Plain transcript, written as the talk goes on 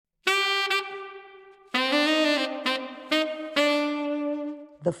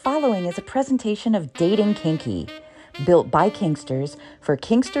The following is a presentation of Dating Kinky, built by Kinksters for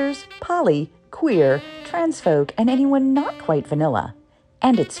Kinksters, poly, queer, trans folk, and anyone not quite vanilla.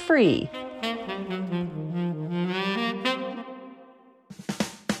 And it's free.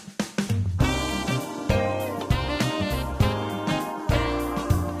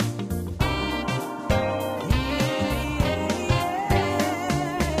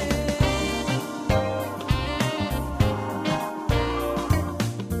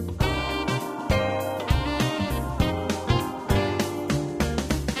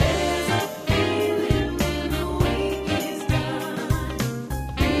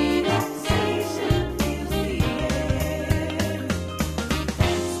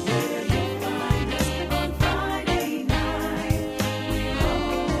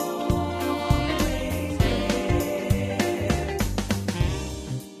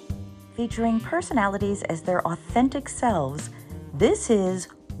 Featuring personalities as their authentic selves, this is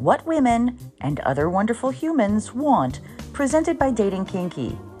What Women and Other Wonderful Humans Want, presented by Dating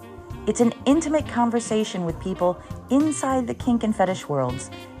Kinky. It's an intimate conversation with people inside the kink and fetish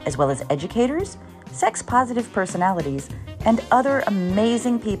worlds, as well as educators, sex-positive personalities, and other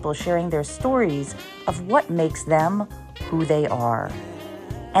amazing people sharing their stories of what makes them who they are.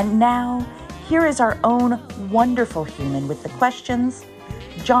 And now, here is our own wonderful human with the questions,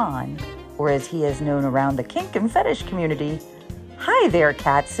 John, or as he is known around the kink and fetish community. Hi there,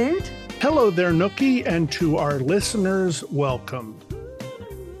 Catsuit. Hello there, Nookie, and to our listeners, welcome.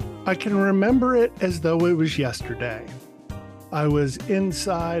 I can remember it as though it was yesterday. I was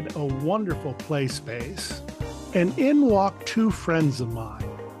inside a wonderful play space, and in walked two friends of mine.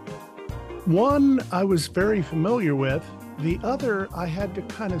 One I was very familiar with, the other I had to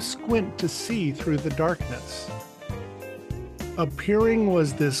kind of squint to see through the darkness. Appearing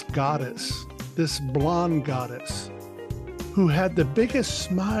was this goddess, this blonde goddess, who had the biggest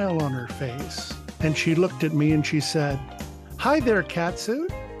smile on her face. And she looked at me and she said, "Hi there, Catsuit."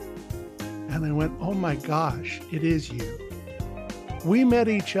 And I went, "Oh my gosh, it is you." We met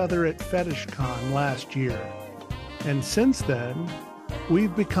each other at FetishCon last year. And since then,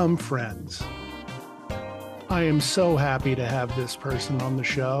 we've become friends. I am so happy to have this person on the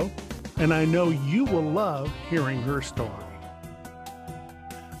show, and I know you will love hearing her story.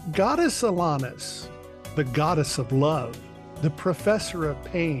 Goddess Alanis, the goddess of love, the professor of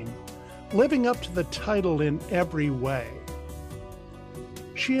pain, living up to the title in every way.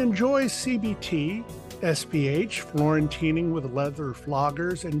 She enjoys CBT, SPH, Florentining with leather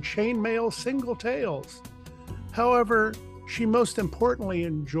floggers, and chainmail single tails. However, she most importantly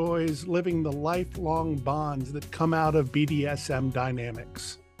enjoys living the lifelong bonds that come out of BDSM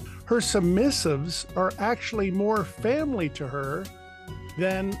dynamics. Her submissives are actually more family to her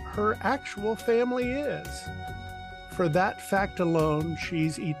than her actual family is. For that fact alone,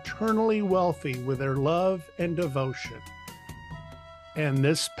 she's eternally wealthy with her love and devotion. And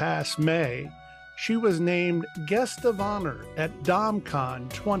this past May, she was named Guest of Honor at DomCon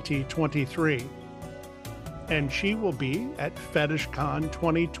 2023. And she will be at FetishCon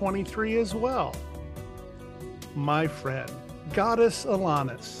 2023 as well. My friend, Goddess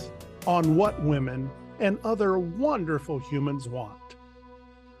Alanis, on What Women and Other Wonderful Humans Want.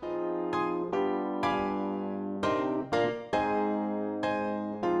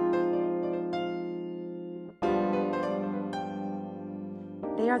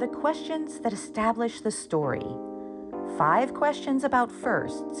 They are the questions that establish the story. 5 questions about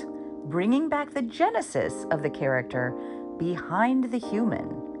firsts, bringing back the genesis of the character behind the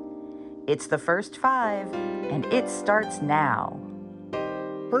human. It's the first 5, and it starts now.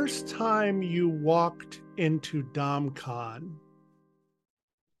 First time you walked into DomCon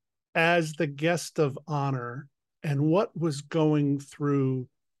as the guest of honor, and what was going through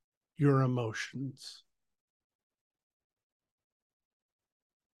your emotions?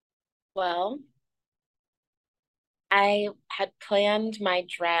 Well, I had planned my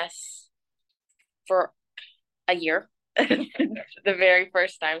dress for a year, the very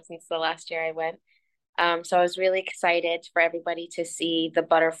first time since the last year I went. So I was really excited for everybody to see the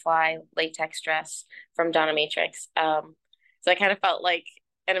butterfly latex dress from Dominatrix. So I kind of felt like,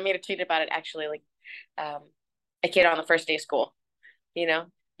 and I made a tweet about it actually, like a kid on the first day of school, you know?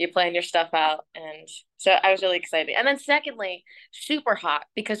 You plan your stuff out. And so I was really excited. And then secondly, super hot,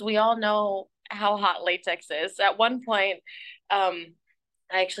 because we all know how hot latex is. At one point, I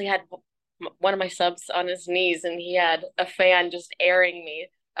actually had one of my subs on his knees, and he had a fan just airing me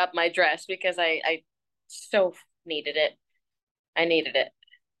up my dress because I so needed it. I needed it.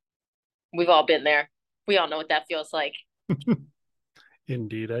 We've all been there. We all know what that feels like.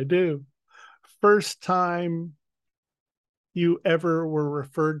 Indeed, I do. First time you ever were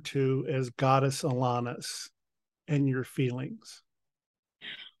referred to as Goddess Alanis and your feelings.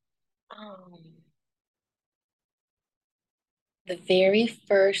 Um, the very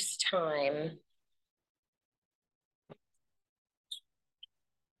first time,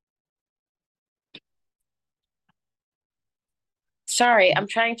 sorry, I'm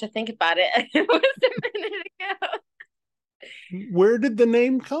trying to think about it. It was a minute ago. Where did the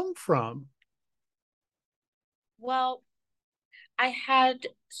name come from? Well, I had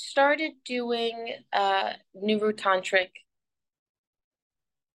started doing Nuru Tantric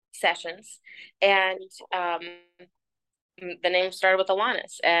sessions, and um, the name started with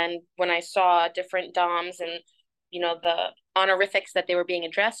Alanis. And when I saw different DOMs and the honorifics that they were being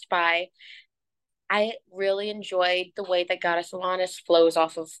addressed by, I really enjoyed the way that Goddess Alanis flows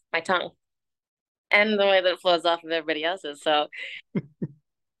off of my tongue and the way that it flows off of everybody else's. So,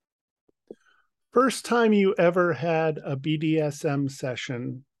 First time you ever had a BDSM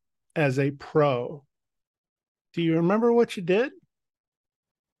session as a pro. Do you remember what you did?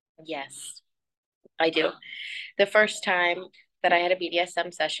 yes, I do. The first time that I had a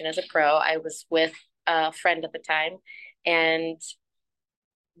BDSM session as a pro, I was with a friend at the time, and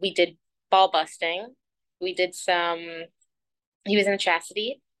we did ball busting. We did he was in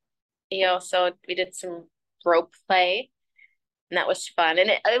chastity. We did some rope play, and that was fun. And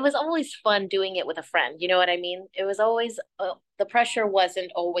it was always fun doing it with a friend. You know what I mean? It was always, the pressure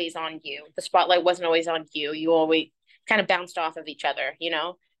wasn't always on you. The spotlight wasn't always on you. You always kind of bounced off of each other,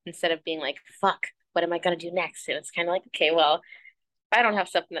 instead of being like, fuck, what am I going to do next? And it's kind of like, okay, well, I don't have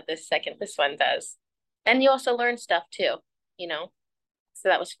something at this second. This one does. And you also learn stuff too, you know? So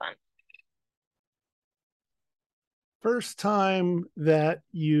that was fun. First time that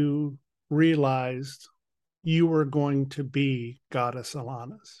you realized you were going to be Goddess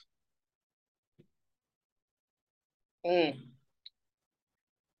Alanis. Mm.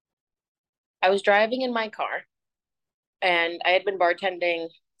 I was driving in my car, and I had been bartending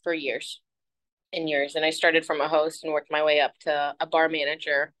for years and years. And I started from a host and worked my way up to a bar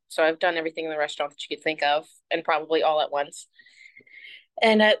manager. So I've done everything in the restaurant that you could think of, and probably all at once.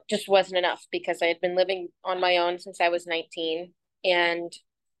 And it just wasn't enough because I had been living on my own since I was 19, and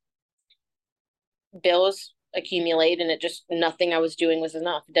bills accumulate, and it just, nothing I was doing was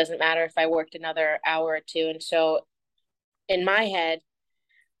enough. It doesn't matter if I worked another hour or two. And so in my head,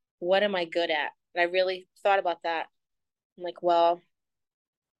 what am I good at? And I really thought about that. I'm like, well,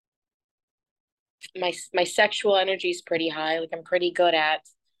 my sexual energy is pretty high. Like, I'm pretty good at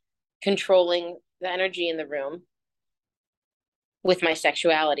controlling the energy in the room with my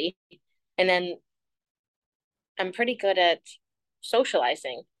sexuality. And then I'm pretty good at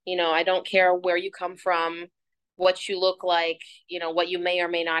socializing. I don't care where you come from, what you look like, what you may or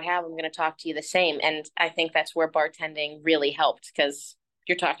may not have. I'm going to talk to you the same. And I think that's where bartending really helped, because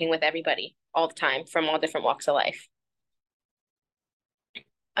you're talking with everybody all the time from all different walks of life.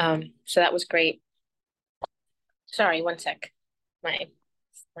 So that was great. Sorry, one sec. My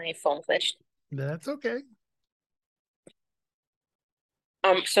phone glitched. That's okay.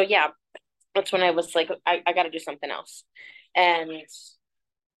 So yeah, that's when I was like, I got to do something else. And it's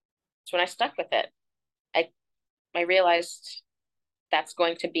when I stuck with it. I I realized that's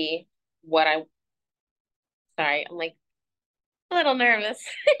going to be what I, sorry, I'm like a little nervous.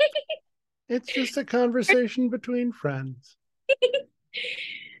 It's just a conversation between friends.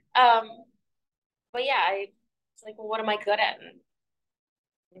 um, but yeah, I was like, well, what am I good at?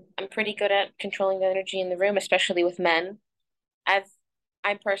 And I'm pretty good at controlling the energy in the room, especially with men. I've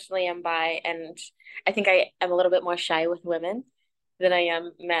I personally am bi, and I think I am a little bit more shy with women than I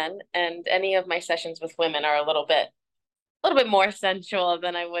am men. And any of my sessions with women are a little bit more sensual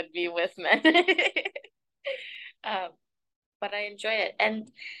than I would be with men. um, but I enjoy it. And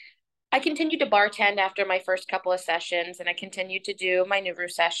I continued to bartend after my first couple of sessions, and I continued to do my Nuru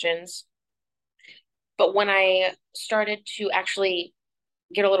sessions. But when I started to actually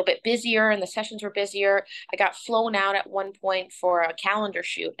get a little bit busier and the sessions were busier, I got flown out at one point for a calendar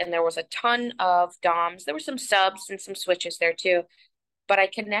shoot, and there was a ton of DOMs. There were some subs and some switches there too. But I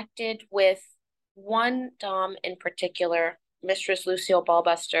connected with one Dom in particular, Mistress Lucille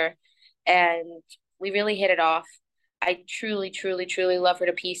Ballbuster, and we really hit it off. I truly, truly, truly love her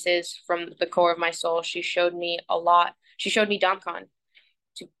to pieces from the core of my soul. She showed me a lot. She showed me DomCon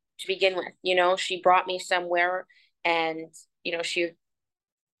to begin with. She brought me somewhere, and she,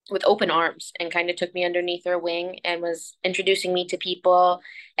 with open arms, and kind of took me underneath her wing and was introducing me to people.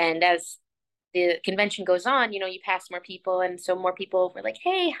 And as the convention goes on, you pass more people. And so more people were like,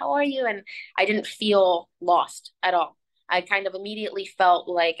 hey, how are you? And I didn't feel lost at all. I kind of immediately felt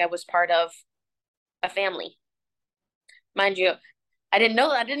like I was part of a family. Mind you, I didn't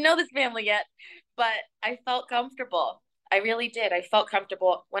know this family yet, but I felt comfortable. I really did. I felt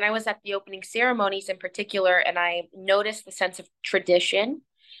comfortable when I was at the opening ceremonies in particular, and I noticed the sense of tradition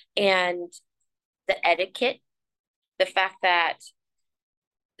and the etiquette, the fact that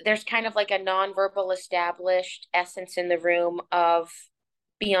there's kind of like a nonverbal established essence in the room of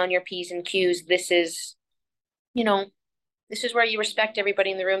be on your P's and Q's. This is, you know, this is where you respect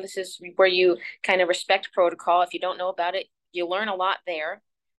everybody in the room. This is where you kind of respect protocol. If you don't know about it, you learn a lot there.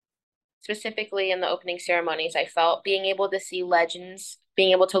 Specifically in the opening ceremonies, I felt being able to see legends,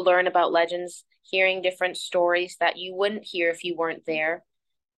 being able to learn about legends, hearing different stories that you wouldn't hear if you weren't there,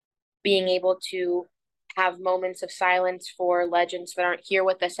 being able to have moments of silence for legends that aren't here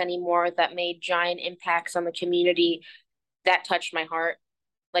with us anymore that made giant impacts on the community. That touched my heart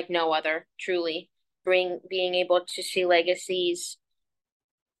like no other, truly. Being able to see legacies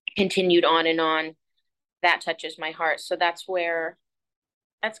continued on and on, that touches my heart. So that's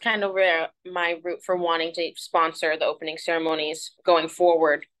kind of where my root for wanting to sponsor the opening ceremonies going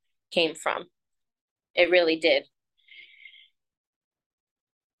forward came from. It really did.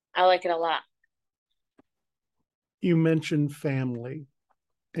 I like it a lot. You mentioned family,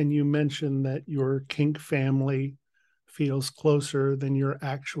 and you mentioned that your kink family feels closer than your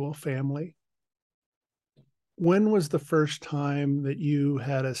actual family. When was the first time that you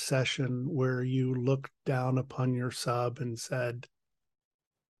had a session where you looked down upon your sub and said,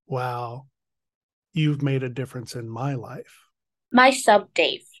 wow, you've made a difference in my life? My sub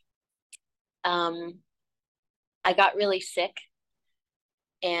Dave. Um, I got really sick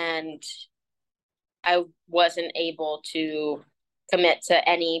and I wasn't able to commit to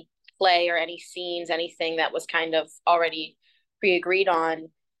any play or any scenes, anything that was kind of already pre-agreed on.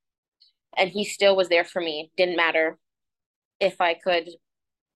 And he still was there for me. Didn't matter if I could.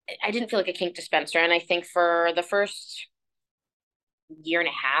 I didn't feel like a kink dispenser. And I think for the first year and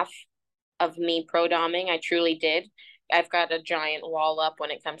a half of me pro doming, I truly did. I've got a giant wall up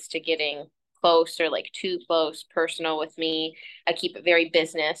when it comes to getting close or like too close, personal with me. I keep it very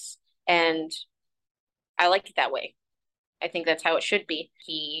business, and I like it that way. I think that's how it should be.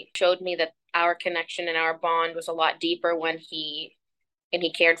 He showed me that our connection and our bond was a lot deeper when he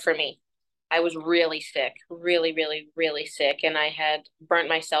cared for me. I was really sick, really, really, really sick, and I had burnt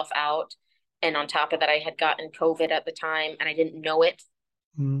myself out. And on top of that, I had gotten COVID at the time, and I didn't know it.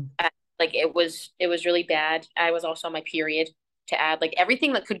 Mm. Like it was really bad. I was also on my period to add. Like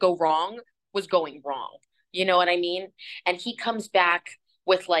everything that could go wrong was going wrong. You know what I mean? And he comes back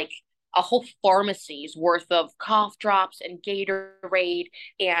with like a whole pharmacy's worth of cough drops and Gatorade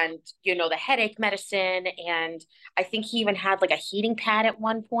and the headache medicine, and I think he even had like a heating pad at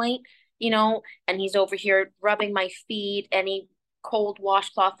one point, and he's over here rubbing my feet, any cold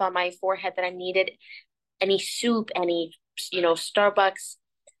washcloth on my forehead that I needed, any soup, any Starbucks.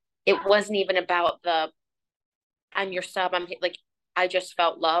 It wasn't even about the I'm your sub. I'm like I just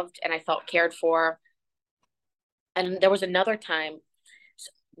felt loved and I felt cared for. And there was another time,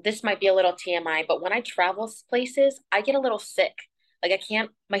 this might be a little TMI, but when I travel places, I get a little sick. Like I can't,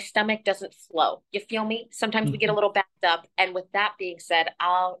 my stomach doesn't flow. You feel me? Sometimes we get a Mhm. little backed up. And with that being said,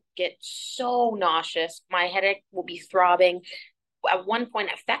 I'll get so nauseous. My headache will be throbbing. At one point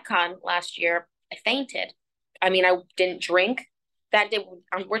at FetCon last year, I fainted. I mean, I didn't drink. That did.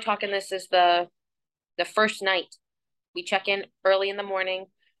 We're talking. This is the first night. We check in early in the morning.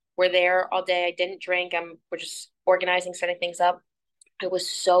 We're there all day. I didn't drink. We're just organizing, setting things up. I was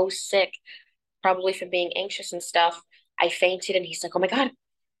so sick, probably from being anxious and stuff. I fainted, and he's like, "Oh my God,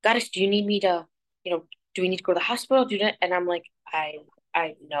 Goddess, do you need me to, you know, do we need to go to the hospital? Do that?" And I'm like,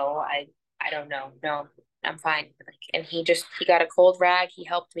 no, I don't know. No, I'm fine. Like, and he got a cold rag. He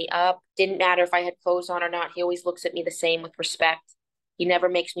helped me up. Didn't matter if I had clothes on or not. He always looks at me the same with respect. He never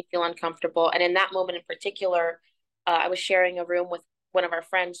makes me feel uncomfortable. And in that moment in particular, I was sharing a room with one of our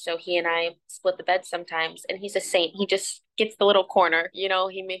friends, so he and I split the bed sometimes. And he's a saint. He just gets the little corner.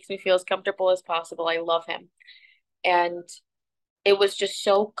 He makes me feel as comfortable as possible. I love him. And it was just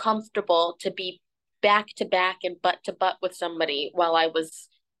so comfortable to be back to back and butt to butt with somebody while I was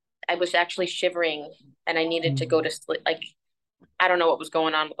actually shivering and I needed to go to sleep. Like I don't know what was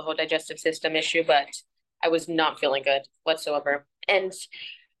going on with the whole digestive system issue, but I was not feeling good whatsoever. And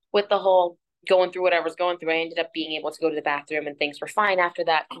with the whole going through what I was going through, I ended up being able to go to the bathroom and things were fine after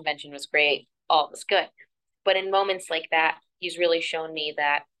that. Convention was great. All was good. But in moments like that, he's really shown me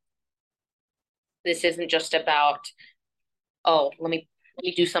that this isn't just about, oh, let me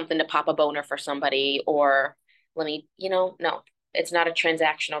do something to pop a boner for somebody, or let me, no, it's not a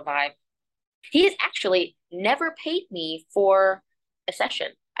transactional vibe. He has actually never paid me for a session.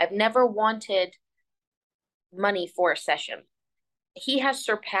 I've never wanted money for a session. He has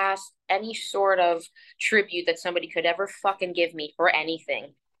surpassed any sort of tribute that somebody could ever fucking give me for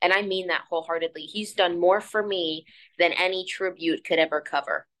anything. And I mean that wholeheartedly. He's done more for me than any tribute could ever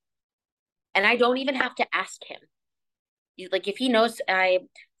cover. And I don't even have to ask him. Like, if he knows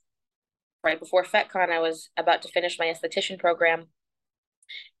right before FetCon, I was about to finish my esthetician program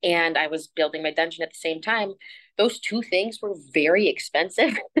and I was building my dungeon at the same time. Those two things were very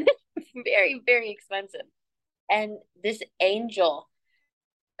expensive, very, very expensive. And this angel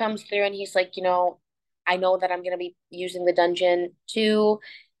comes through and he's like, I know that I'm going to be using the dungeon too,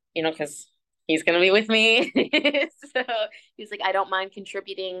 because he's going to be with me. So he's like, I don't mind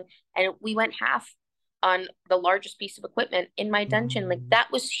contributing. And we went half on the largest piece of equipment in my dungeon. Like,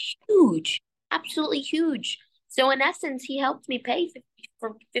 that was huge, absolutely huge. So in essence, he helped me pay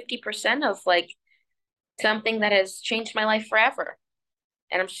for 50% of like something that has changed my life forever.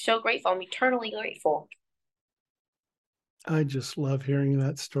 And I'm so grateful. I'm eternally grateful. I just love hearing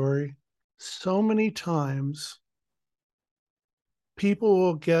that story. So many times people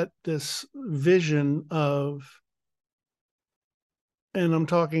will get this vision of, and I'm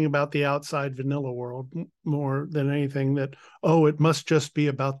talking about the outside vanilla world more than anything, that, oh, it must just be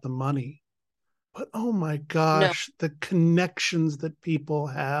about the money. But oh my gosh, the connections that people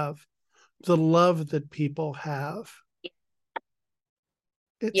have, the love that people have.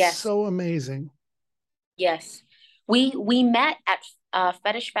 It's so amazing. Yes. We met at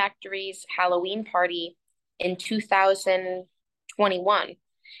Fetish Factory's Halloween party in 2021.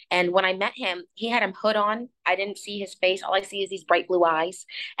 And when I met him, he had a hood on. I didn't see his face. All I see is these bright blue eyes.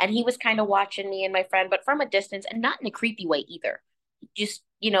 And he was kind of watching me and my friend, but from a distance and not in a creepy way either. Just,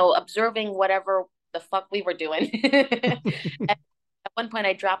 observing whatever the fuck we were doing. At one point,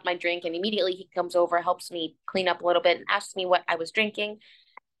 I dropped my drink and immediately he comes over, helps me clean up a little bit and asks me what I was drinking.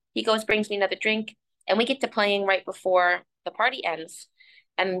 He goes, brings me another drink, and we get to playing right before the party ends.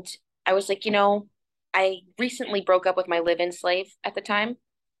 And I was like, I recently broke up with my live-in slave at the time.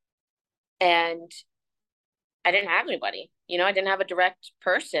 And I didn't have anybody, I didn't have a direct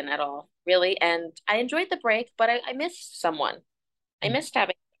person at all, really. And I enjoyed the break, but I missed someone. I missed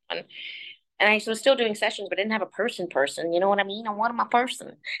having someone. And I was still doing sessions, but I didn't have a person, you know what I mean? I wanted my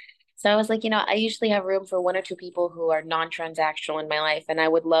person. So I was like, I usually have room for one or two people who are non-transactional in my life, and I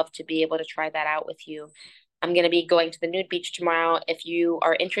would love to be able to try that out with you. I'm going to be going to the nude beach tomorrow. If you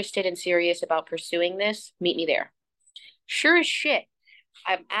are interested and serious about pursuing this, meet me there. Sure as shit,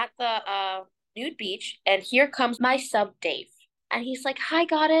 I'm at the nude beach, and here comes my sub Dave, and he's like, "Hi,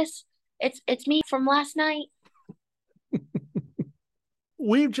 goddess, it's me from last night."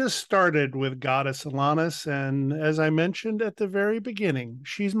 We've just started with Goddess Alanis, and as I mentioned at the very beginning,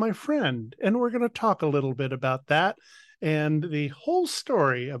 she's my friend, and we're going to talk a little bit about that and the whole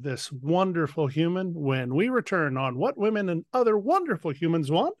story of this wonderful human when we return on What Women and Other Wonderful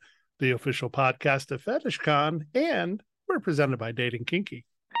Humans Want, the official podcast of FetishCon, and we're presented by Dating Kinky.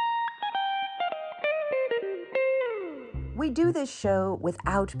 We do this show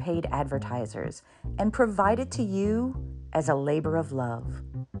without paid advertisers and provide it to you as a labor of love.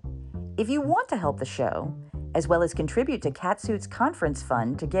 If you want to help the show, as well as contribute to Catsuit's conference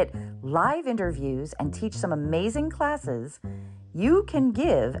fund to get live interviews and teach some amazing classes, you can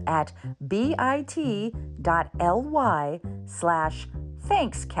give at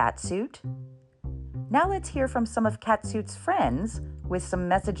bit.ly/thanks Catsuit. Now let's hear from some of Catsuit's friends with some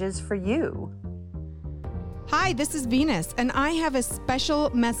messages for you. Hi, this is Venus, and I have a special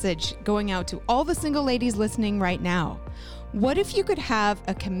message going out to all the single ladies listening right now. What if you could have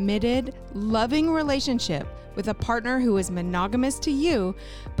a committed, loving relationship with a partner who is monogamous to you,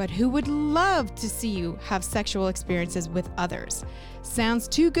 but who would love to see you have sexual experiences with others? Sounds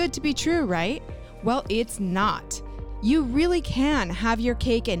too good to be true, right? Well, it's not. You really can have your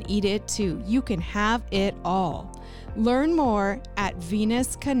cake and eat it too. You can have it all. Learn more at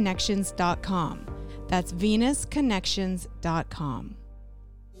venusconnections.com. That's venusconnections.com.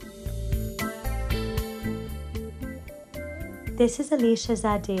 This is Alicia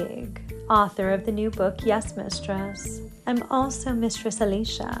Zadig, author of the new book, Yes, Mistress. I'm also Mistress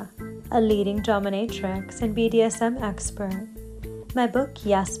Alicia, a leading dominatrix and BDSM expert. My book,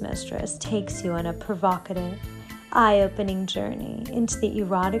 Yes, Mistress, takes you on a provocative, eye-opening journey into the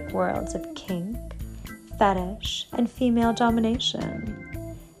erotic worlds of kink, fetish, and female domination.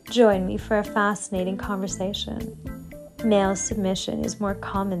 Join me for a fascinating conversation. Male submission is more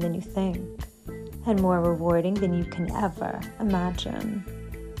common than you think, and more rewarding than you can ever imagine.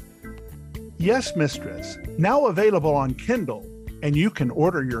 Yes, Mistress, now available on Kindle, and you can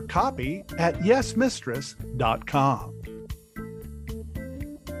order your copy at yesmistress.com.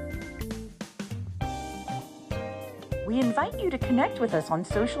 We invite you to connect with us on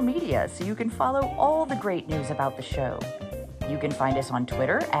social media so you can follow all the great news about the show. You can find us on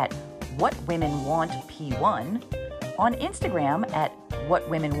Twitter at WhatWomenWantP1, on Instagram at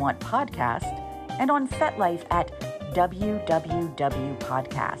WhatWomenWantPodcast, and on FetLife at WWW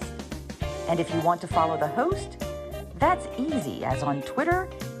And if you want to follow the host, that's easy, as on Twitter,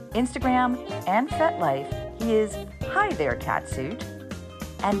 Instagram, and FetLife, he is Hi There Catsuit.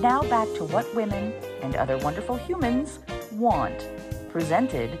 And now back to What Women and Other Wonderful Humans Want,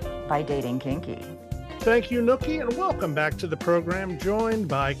 presented by Dating Kinky. Thank you, Nookie, and welcome back to the program, joined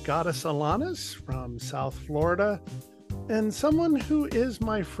by Goddess Alanis from South Florida, and someone who is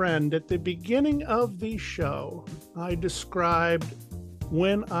my friend. At the beginning of the show, I described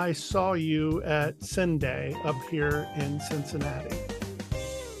when I saw you at Sin Day up here in Cincinnati.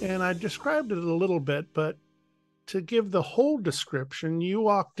 And I described it a little bit, but to give the whole description, you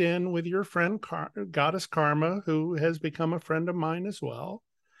walked in with your friend Goddess Karma, who has become a friend of mine as well.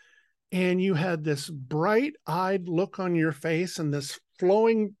 And you had this bright-eyed look on your face and this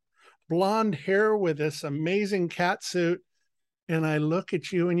flowing blonde hair with this amazing catsuit. And I look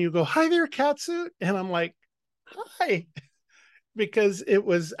at you and you go, "Hi there, catsuit." And I'm like, "Hi." Because it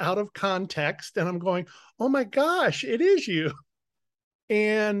was out of context, and I'm going, "Oh my gosh, it is you."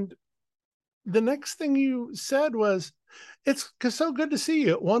 And the next thing you said was, "It's so good to see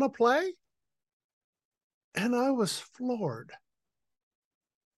you. Want to play?" And I was floored.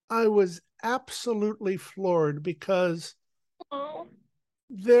 I was absolutely floored, because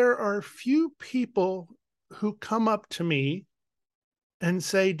there are few people who come up to me and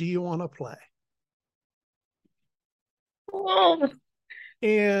say, "Do you want to play?"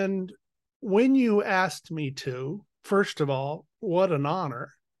 And when you asked me to, first of all, what an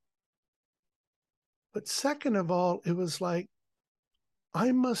honor. But second of all, it was like,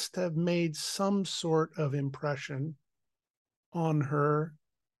 I must have made some sort of impression on her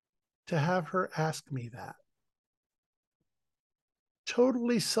to have her ask me that.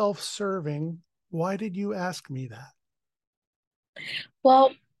 Totally self-serving. Why did you ask me that?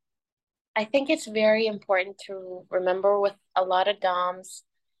 Well, I think it's very important to remember with a lot of DOMs,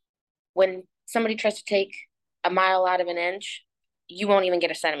 when somebody tries to take a mile out of an inch, you won't even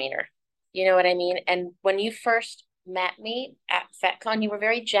get a centimeter. You know what I mean? And when you first met me at FetCon, you were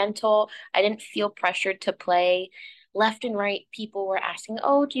very gentle. I didn't feel pressured to play. Left and right, people were asking,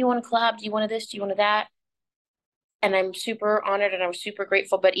 "Oh, do you want to collab? Do you want to this? Do you want to that?" And I'm super honored and I was super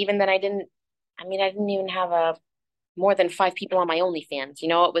grateful. But even then, I didn't even have more than 5 people on my OnlyFans.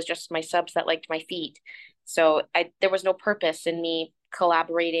 It was just my subs that liked my feet. So there was no purpose in me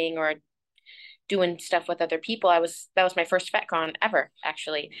collaborating or doing stuff with other people. That was my first FetCon ever,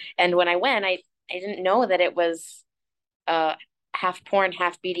 actually. And when I went, I didn't know that it was half porn,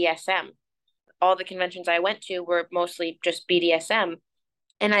 half BDSM. All the conventions I went to were mostly just BDSM.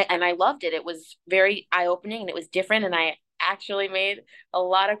 And I loved it. It was very eye-opening and it was different. And I actually made a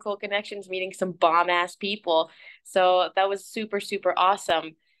lot of cool connections, meeting some bomb-ass people. So that was super, super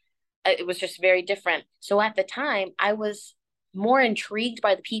awesome. It was just very different. So at the time, I was more intrigued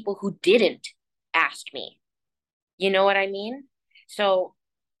by the people who didn't ask me. You know what I mean? So,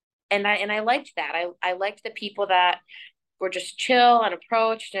 and I liked that. I liked the people that were just chill and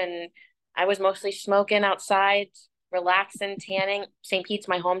approached, and I was mostly smoking outside, relaxing, tanning. St. Pete's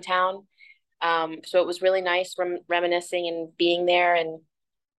my hometown. So it was really nice reminiscing and being there and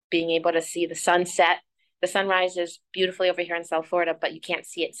being able to see the sunset. The sunrise is beautifully over here in South Florida, but you can't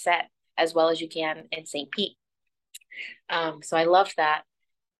see it set as well as you can in St. Pete. So I loved that.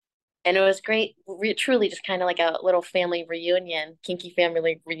 And it was great, truly just kind of like a little family reunion, kinky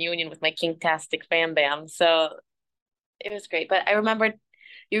family reunion with my Kinktastic fan bam. So it was great. But I remembered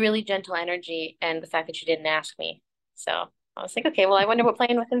your really gentle energy and the fact that you didn't ask me. So I was like, okay, well, I wonder what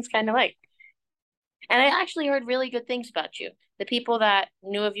playing with him's kind of like. And I actually heard really good things about you. The people that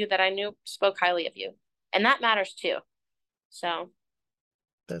knew of you that I knew spoke highly of you. And that matters too. So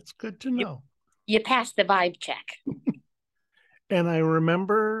That's good to know. You passed the vibe check. And I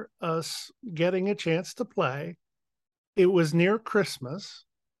remember us getting a chance to play. It was near Christmas.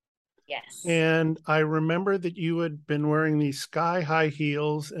 Yes. And I remember that you had been wearing these sky-high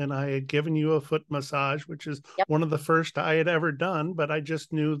heels, and I had given you a foot massage, which is one of the first I had ever done. But I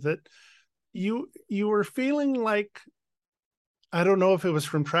just knew that you were feeling like, I don't know if it was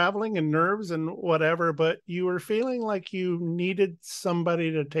from traveling and nerves and whatever, but you were feeling like you needed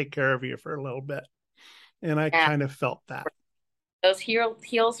somebody to take care of you for a little bit. And I kind of felt that. Those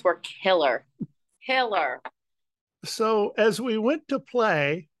heels were killer. Killer. So as we went to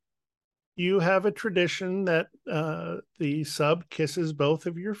play, you have a tradition that the sub kisses both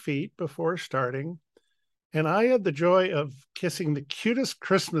of your feet before starting. And I had the joy of kissing the cutest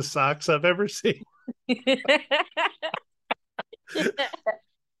Christmas socks I've ever seen.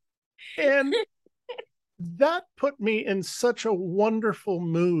 And that put me in such a wonderful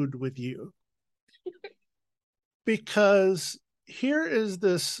mood with you, because here is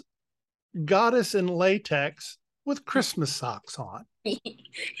this goddess in latex with Christmas socks on.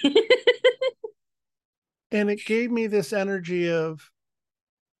 And it gave me this energy of,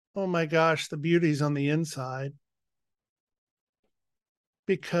 oh my gosh, the beauty's on the inside,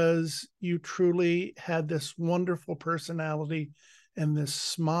 because you truly had this wonderful personality and this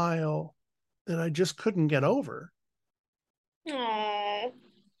smile that I just couldn't get over. Aww.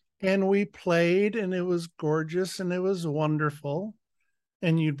 And we played, and it was gorgeous and it was wonderful.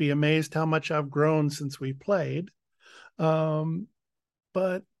 And you'd be amazed how much I've grown since we played.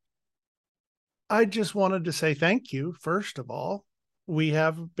 But I just wanted to say thank you, first of all. We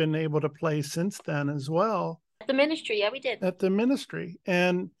have been able to play since then as well. At the ministry, yeah, we did. At the ministry.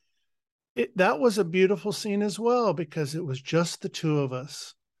 And that was a beautiful scene as well, because it was just the two of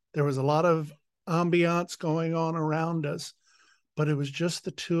us. There was a lot of ambiance going on around us, but it was just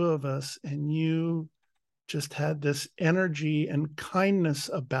the two of us, and you just had this energy and kindness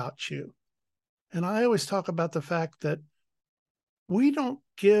about you. And I always talk about the fact that we don't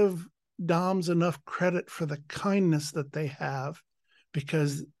give Doms enough credit for the kindness that they have,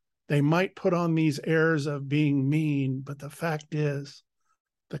 because they might put on these airs of being mean, but the fact is,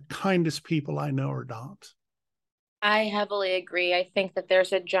 the kindest people I know are Doms. I heavily agree. I think that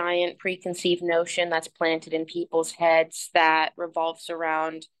there's a giant preconceived notion that's planted in people's heads that revolves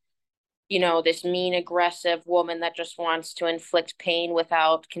around, this mean, aggressive woman that just wants to inflict pain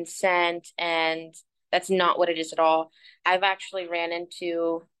without consent. And that's not what it is at all. I've actually ran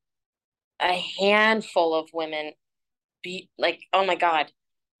into a handful of women, oh my God,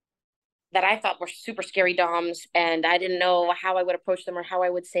 that I thought were super scary doms, and I didn't know how I would approach them or how I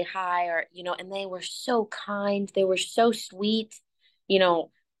would say hi, or and they were so kind, they were so sweet.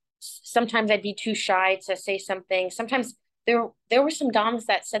 Sometimes I'd be too shy to say something. Sometimes there were some doms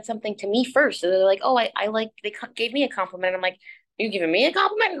that said something to me first. So they're like, "Oh, I like," they gave me a compliment. I'm like, "You giving me a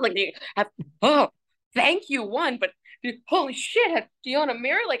compliment?" Like, you have, oh, thank you, one, but holy shit, do you want a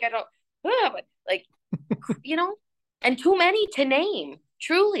mirror? Like, I don't, but like, you know, and too many to name,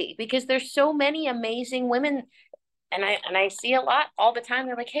 truly, because there's so many amazing women. And I see a lot all the time.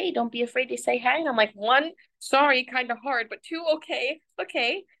 They're like, "Hey, don't be afraid to say hi." And I'm like, one, sorry, kind of hard, but two, okay.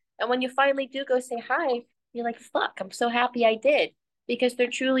 And when you finally do go say hi, you're like, fuck, I'm so happy I did, because they're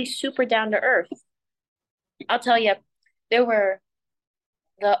truly super down to earth. I'll tell you, there were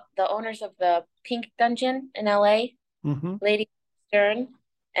the owners of the Pink Dungeon in LA, Mm-hmm. Lady Stern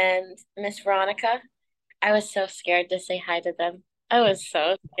and Miss Veronica. I was so scared to say hi to them. I was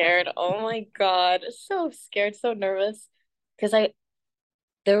so scared. Oh my God. So scared, so nervous. Because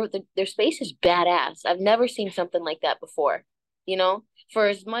their space is badass. I've never seen something like that before. For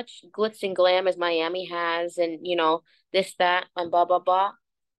as much glitz and glam as Miami has, and this, that, and blah, blah, blah,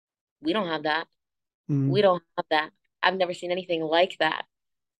 we don't have that. Mm-hmm. We don't have that. I've never seen anything like that.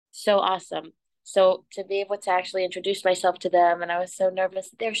 So awesome. So to be able to actually introduce myself to them, and I was so nervous.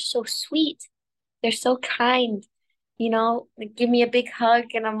 They're so sweet. They're so kind. They give me a big hug,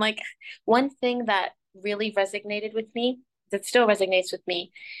 and I'm like, one thing that really resonated with me, that still resonates with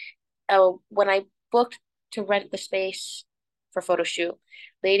me, when I booked to rent the space for photo shoot,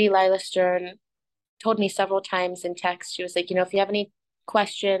 Lady Lila Stern told me several times in text. She was like, if you have any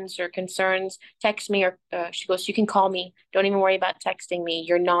questions or concerns, text me, or she goes, you can call me. Don't even worry about texting me.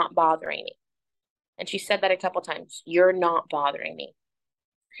 You're not bothering me. And she said that a couple times. You're not bothering me.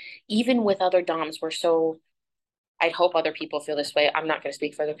 Even with other doms, we're so, I'd hope other people feel this way. I'm not going to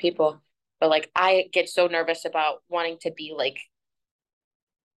speak for other people, but like, I get so nervous about wanting to be like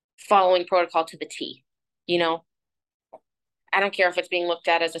following protocol to the T, you know? I don't care if it's being looked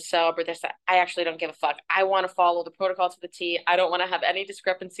at as a sub or this. I actually don't give a fuck. I want to follow the protocol to the T. I don't want to have any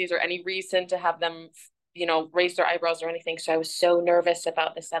discrepancies or any reason to have them, raise their eyebrows or anything. So I was so nervous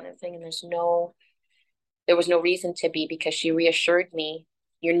about this other thing, and there was no reason to be, because she reassured me,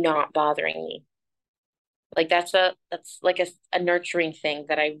 you're not bothering me. Like that's like a nurturing thing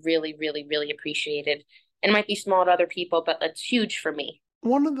that I really, really, really appreciated. And it might be small to other people, but that's huge for me.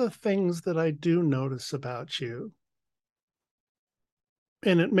 One of the things that I do notice about you,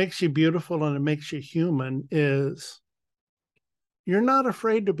 and it makes you beautiful and it makes you human, is you're not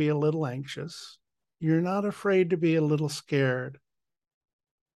afraid to be a little anxious. You're not afraid to be a little scared.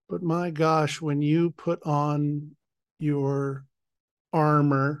 But my gosh, when you put on your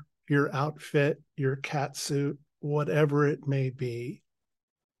armor, your outfit, your cat suit, whatever it may be,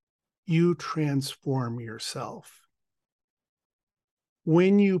 you transform yourself.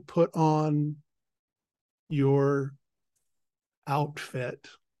 When you put on your outfit,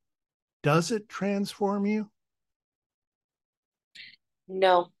 does it transform you?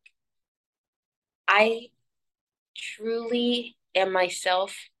 No, I truly am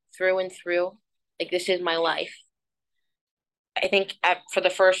myself through and through. Like, this is my life. I think for the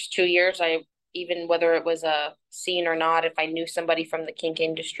first 2 years, even whether it was a scene or not, if I knew somebody from the kink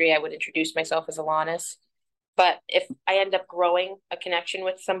industry, I would introduce myself as Alanis. But if I end up growing a connection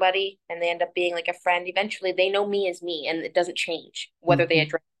with somebody and they end up being like a friend, eventually they know me as me, and it doesn't change whether they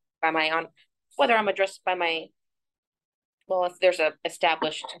address by my on whether I'm addressed by my, well, if there's a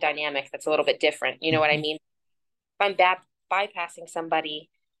established dynamic that's a little bit different, you know what I mean? If I'm bypassing somebody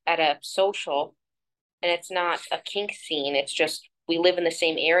at a social and it's not a kink scene, it's just we live in the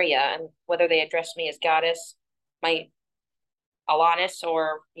same area, and whether they address me as goddess, my Alanis,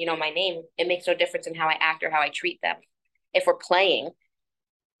 or my name, it makes no difference in how I act or how I treat them. If we're playing,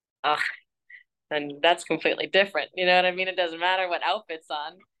 then that's completely different. You know what I mean? It doesn't matter what outfit's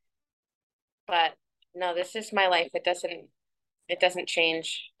on. But no, this is my life. It doesn't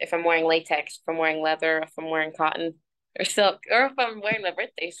change if I'm wearing latex, if I'm wearing leather, if I'm wearing cotton or silk, or if I'm wearing my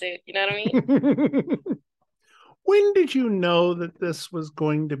birthday suit. You know what I mean? When did you know that this was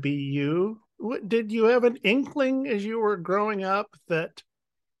going to be you? Did you have an inkling as you were growing up that,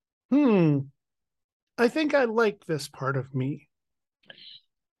 I think I like this part of me?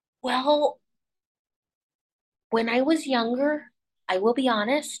 Well, when I was younger, I will be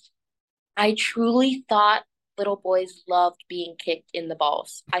honest, I truly thought little boys loved being kicked in the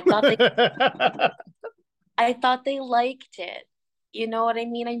balls. I thought they liked it. You know what I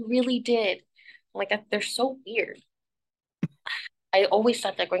mean? I really did. Like, they're so weird. I always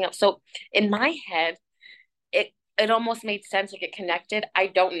thought that growing up. So in my head, it almost made sense, like it connected. I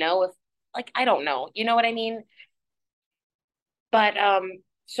don't know if, like, I don't know. You know what I mean? But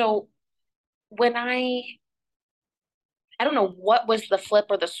so when I don't know what was the flip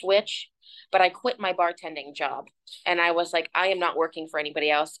or the switch, but I quit my bartending job and I was like, I am not working for anybody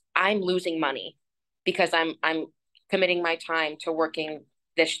else. I'm losing money because I'm committing my time to working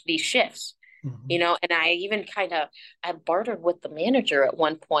these shifts. And I even I bartered with the manager at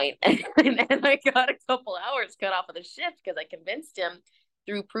one point, and I got a couple hours cut off of the shift because I convinced him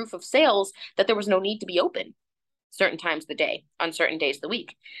through proof of sales that there was no need to be open certain times of the day on certain days of the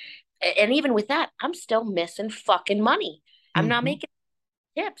week. And even with that, I'm still missing fucking money. I'm not making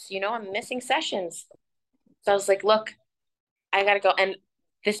tips, I'm missing sessions. So I was like, look, I gotta go. And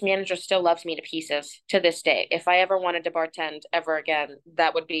this manager still loves me to pieces to this day. If I ever wanted to bartend ever again,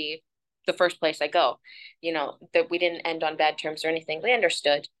 that would be the first place I go. That we didn't end on bad terms or anything. They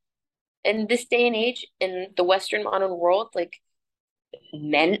understood. In this day and age, in the Western modern world, like,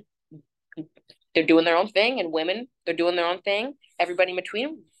 men, they're doing their own thing, and women, they're doing their own thing. Everybody in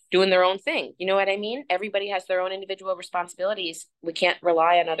between doing their own thing. You know what I mean? Everybody has their own individual responsibilities. We can't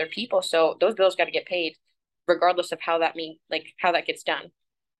rely on other people. So those bills got to get paid regardless of how that gets done.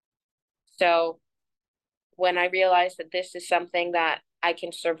 So when I realized that this is something that I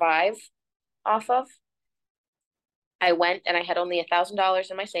can survive off of, I went and I had only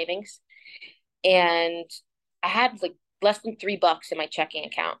 $1,000 in my savings, and I had like less than $3 in my checking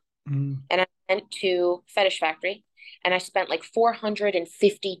account. And I went to Fetish Factory and I spent like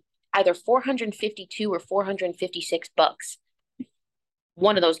 450, either 452 or 456 bucks.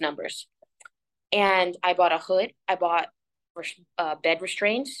 One of those numbers. And I bought a hood. I bought bed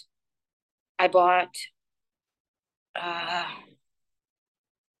restraints. I bought a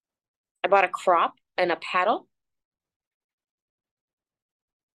crop and a paddle.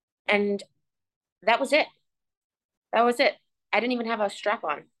 And that was it. That was it. I didn't even have a strap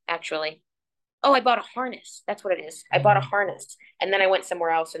on, actually. Oh, I bought a harness. That's what it is. I bought a harness. And then I went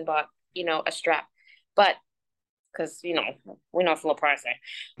somewhere else and bought, a strap. But, because, we know it's a little pricey.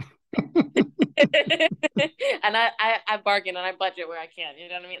 And I bargain and I budget where I can, you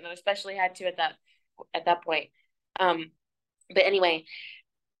know what I mean? And I especially had to at that point. But anyway,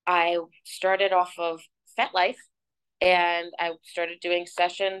 I started off of FetLife, and I started doing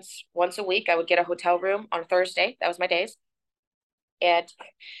sessions once a week. I would get a hotel room on Thursday. That was my days. And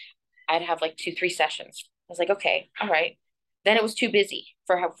I'd have like 2-3 sessions. I was like, okay, all right. Then it was too busy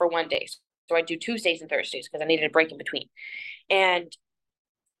for one day. So I'd do Tuesdays and Thursdays because I needed a break in between. And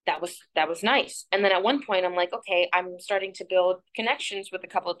that was nice. And then at one point I'm like, okay, I'm starting to build connections with a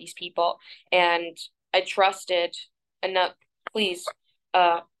couple of these people. And I trusted enough, please,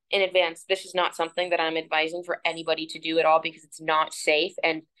 in advance, this is not something that I'm advising for anybody to do at all because it's not safe,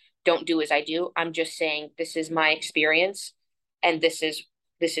 and don't do as I do. I'm just saying this is my experience, and this is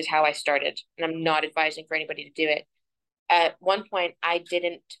this is how I started, and I'm not advising for anybody to do it. At one point, I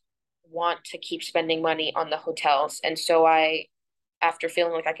didn't want to keep spending money on the hotels. And so after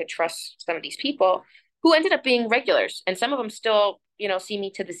feeling like I could trust some of these people who ended up being regulars, and some of them still, see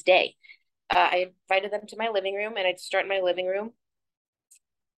me to this day. I invited them to my living room, and I'd start in my living room.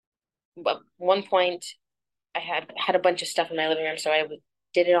 But one point, I had a bunch of stuff in my living room, so I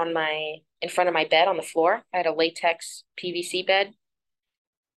did it in front of my bed on the floor. I had a latex PVC bed,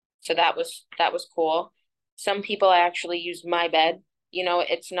 so that was cool. Some people, I actually used my bed.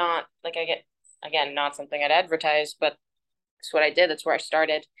 It's not like again, not something I'd advertise, but it's what I did. That's where I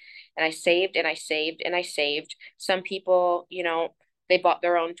started. And I saved and I saved and I saved. Some people, they bought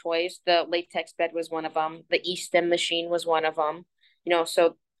their own toys. The latex bed was one of them. The E-stem machine was one of them.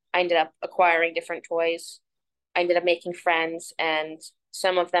 So I ended up acquiring different toys. I ended up making friends, and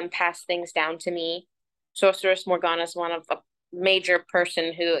some of them passed things down to me. Sorceress Morgana is one of a major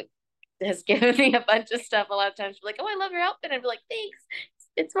person who has given me a bunch of stuff. A lot of times, like, "Oh, I love your outfit." I'd be like, "Thanks,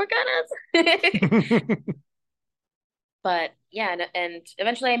 it's Morgana's." But yeah, and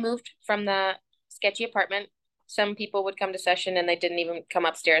eventually I moved from the sketchy apartment. Some people would come to session and they didn't even come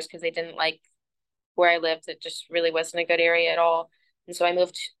upstairs because they didn't like where I lived. It just really wasn't a good area at all. And so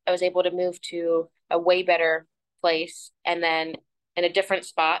I was able to move to a way better place. And then in a different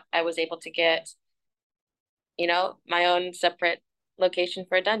spot, I was able to get, my own separate location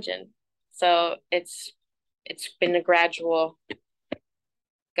for a dungeon. So it's been a gradual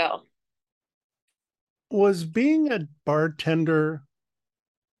go. Was being a bartender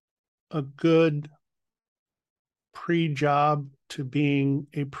a good pre-job to being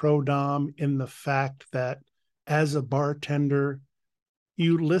a pro dom, in the fact that as a bartender,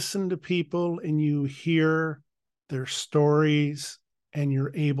 you listen to people and you hear their stories and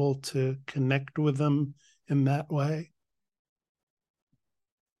you're able to connect with them in that way?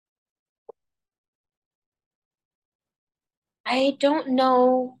 I don't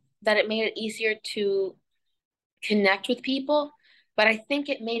know that it made it easier to connect with people, but I think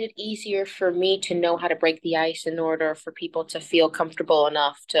it made it easier for me to know how to break the ice in order for people to feel comfortable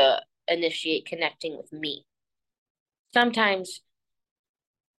enough to initiate connecting with me. Sometimes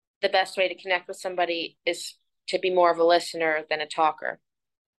the best way to connect with somebody is to be more of a listener than a talker.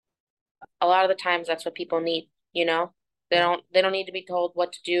 A lot of the times that's what people need. They don't need to be told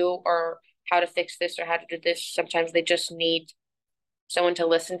what to do or how to fix this or how to do this. Sometimes they just need someone to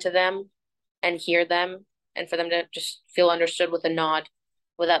listen to them and hear them, and for them to just feel understood with a nod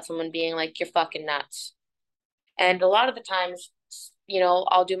without someone being like, "You're fucking nuts." And a lot of the times,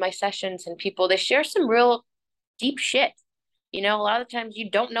 I'll do my sessions and people, they share some real deep shit. A lot of the times you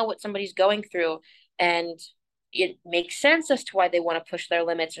don't know what somebody's going through, and it makes sense as to why they want to push their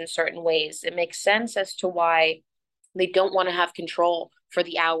limits in certain ways. It makes sense as to why they don't want to have control for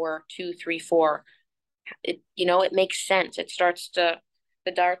the hour, 2, 3, 4. It makes sense. It starts to,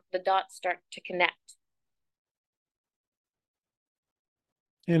 the dots start to connect.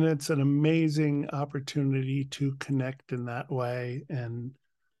 And it's an amazing opportunity to connect in that way. And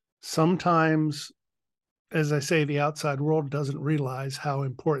sometimes, as I say, the outside world doesn't realize how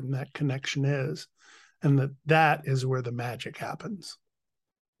important that connection is, and that is where the magic happens.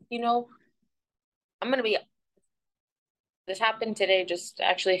 I'm going to be, this happened today, just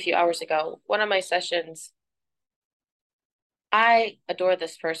actually a few hours ago. One of my sessions, I adore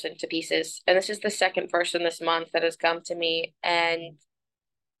this person to pieces. And this is the second person this month that has come to me, and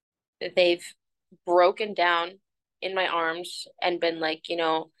they've broken down in my arms and been like,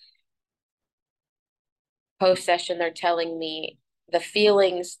 post session, they're telling me the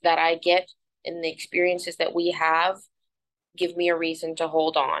feelings that I get and the experiences that we have give me a reason to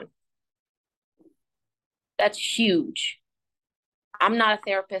hold on. That's huge. I'm not a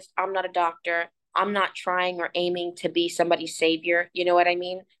therapist. I'm not a doctor. I'm not trying or aiming to be somebody's savior. You know what I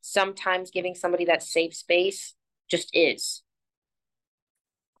mean? Sometimes giving somebody that safe space just is.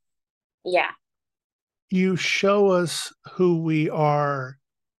 Yeah. You show us who we are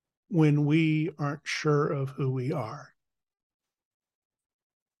when we aren't sure of who we are.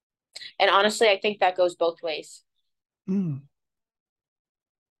 And honestly, I think that goes both ways. How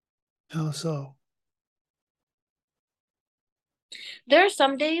so? There are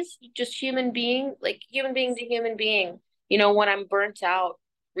some days, just human being, like human being to human being, when I'm burnt out.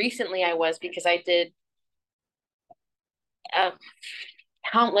 Recently I was, because I did a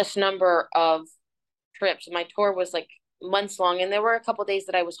countless number of trips. My tour was like months long, and there were a couple days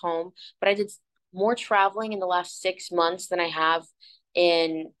that I was home, but I did more traveling in the last 6 months than I have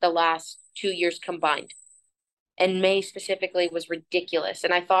in the last 2 years combined. And May specifically was ridiculous,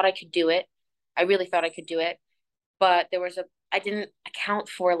 and I thought I could do it. I really thought I could do it, but there was account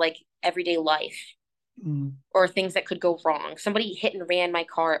for like everyday life or things that could go wrong. Somebody hit and ran my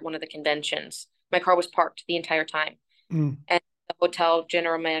car at one of the conventions. My car was parked the entire time. And the hotel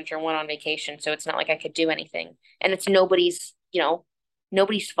general manager went on vacation, so it's not like I could do anything. And it's nobody's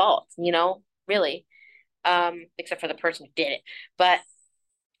fault, really, except for the person who did it. But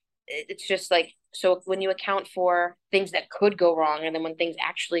it's just like, so when you account for things that could go wrong, and then when things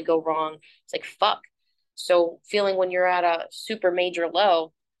actually go wrong, it's like, fuck. So feeling when you're at a super major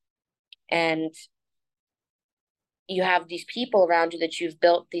low and you have these people around you that you've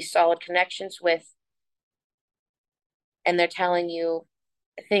built these solid connections with, and they're telling you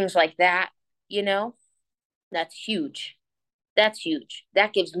things like that, that's huge. That's huge.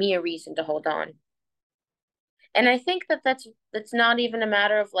 That gives me a reason to hold on. And I think that's not even a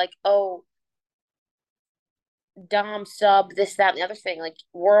matter of like, oh, dom, sub, this, that, and the other thing. Like,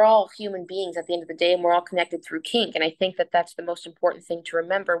 we're all human beings at the end of the day, and we're all connected through kink. And I think that's the most important thing to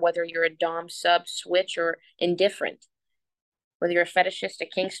remember, whether you're a dom, sub, switch, or indifferent. Whether you're a fetishist, a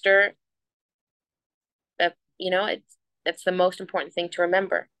kinkster, that's the most important thing to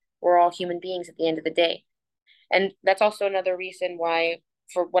remember. We're all human beings at the end of the day. And that's also another reason why,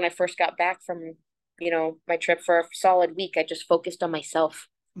 for when I first got back from, my trip for a solid week, I just focused on myself.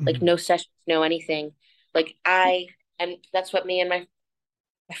 Like, no sessions, no anything. Like, and that's what me and my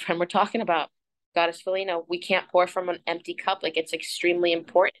friend were talking about. Goddess Felina, we can't pour from an empty cup. Like, it's extremely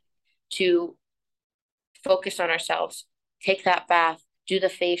important to focus on ourselves. Take that bath, do the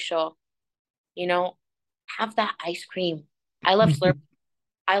facial, have that ice cream. I love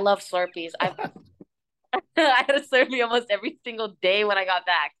Slurpees. I had a Slurpee almost every single day when I got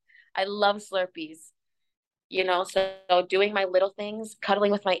back. I love Slurpees, so doing my little things,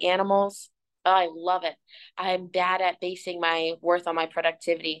 cuddling with my animals. Oh, I love it. I'm bad at basing my worth on my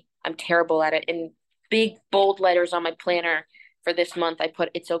productivity. I'm terrible at it. In big, bold letters on my planner for this month, I put,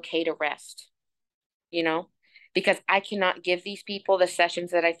 it's okay to rest, because I cannot give these people the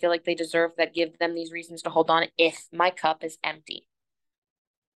sessions that I feel like they deserve, that give them these reasons to hold on, if my cup is empty.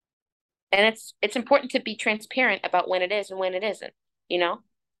 And it's important to be transparent about when it is and when it isn't,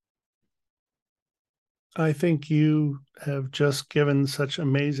 I think you have just given such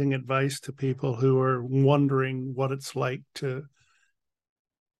amazing advice to people who are wondering what it's like to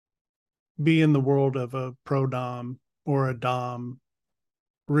be in the world of a pro-dom or a dom,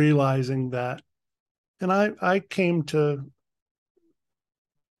 realizing that. And I came to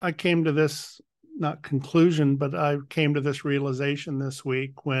this, not conclusion, but I came to this realization this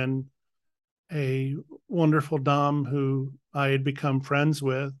week when a wonderful dom who I had become friends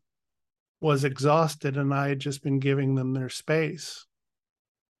with was exhausted, and I had just been giving them their space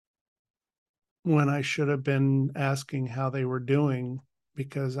when I should have been asking how they were doing,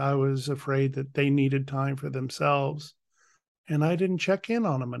 because I was afraid that they needed time for themselves, and I didn't check in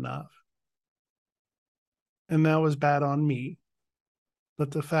on them enough. And that was bad on me. But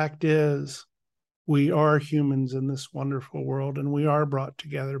the fact is, we are humans in this wonderful world, and we are brought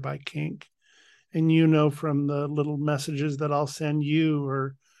together by kink. And from the little messages that I'll send you,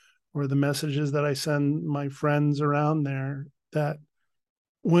 or the messages that I send my friends around there, that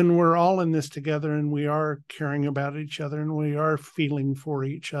when we're all in this together and we are caring about each other and we are feeling for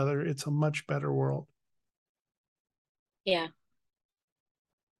each other, it's a much better world. Yeah.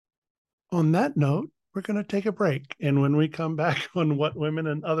 On that note, we're going to take a break. And when we come back on What Women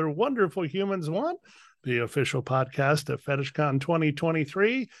and Other Wonderful Humans Want, the official podcast of FetishCon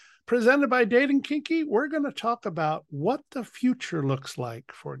 2023, presented by Dating Kinky, we're going to talk about what the future looks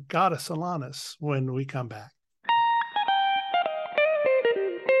like for Goddess Alanis when we come back.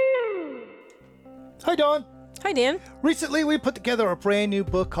 Hi, Dawn. Hi, Dan. Recently, we put together a brand new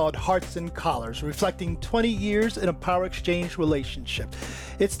book called Hearts and Collars, reflecting 20 years in a power exchange relationship.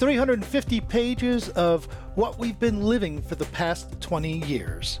 It's 350 pages of what we've been living for the past 20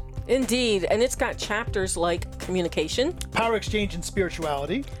 years. Indeed, and it's got chapters like communication, power exchange and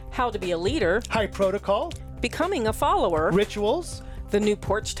spirituality, how to be a leader, high protocol, becoming a follower, rituals, the new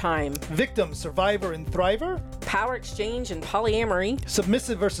porch time, victim, survivor, and thriver, power exchange and polyamory,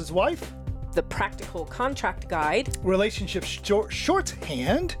 submissive versus wife, the practical contract guide, relationship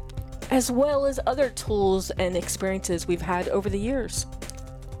shorthand, as well as other tools and experiences we've had over the years.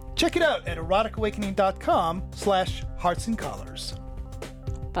 Check it out at eroticawakening.com/heartsandcollars.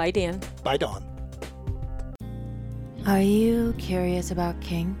 Bye, Dan. Bye, Dawn. Are you curious about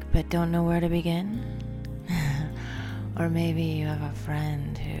kink but don't know where to begin? Or maybe you have a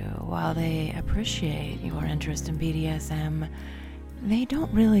friend who, while they appreciate your interest in BDSM, they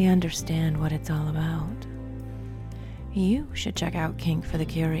don't really understand what it's all about. You should check out Kink for the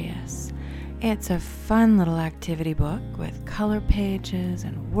Curious. It's a fun little activity book with color pages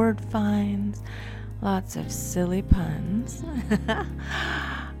and word finds, lots of silly puns,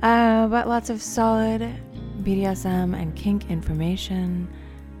 but lots of solid BDSM and kink information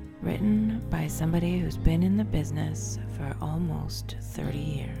written by somebody who's been in the business for almost 30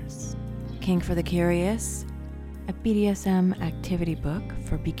 years. Kink for the Curious, a BDSM activity book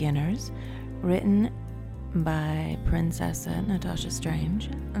for beginners written by Princessa Natasha Strange,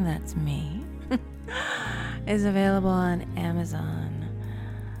 that's me, is available on Amazon.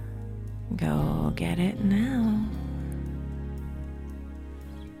 Go get it now.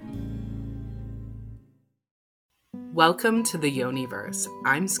 Welcome to the Yoniverse.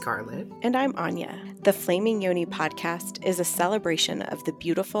 I'm Scarlett. And I'm Anya. The Flaming Yoni podcast is a celebration of the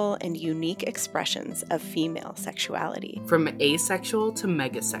beautiful and unique expressions of female sexuality. From asexual to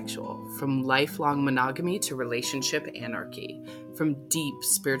megasexual, from lifelong monogamy to relationship anarchy, from deep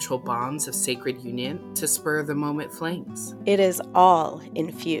spiritual bonds of sacred union to spur-of-the-moment flings. It is all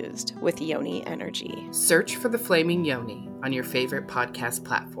infused with Yoni energy. Search for the Flaming Yoni on your favorite podcast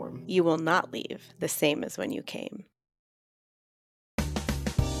platform. You will not leave the same as when you came.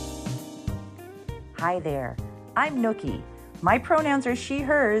 Hi there, I'm Nookie. My pronouns are she,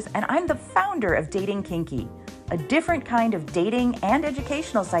 hers, and I'm the founder of Dating Kinky, a different kind of dating and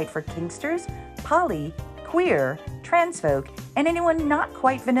educational site for kinksters, poly, queer, trans folk, and anyone not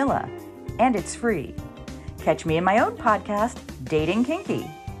quite vanilla. And it's free. Catch me in my own podcast, Dating Kinky.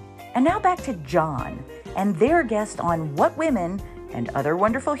 And now back to John and their guest on what women and other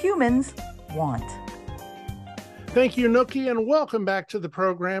wonderful humans want. Thank you, Nookie, and welcome back to the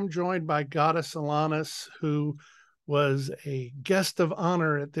program, joined by Goddess Alanis, who was a guest of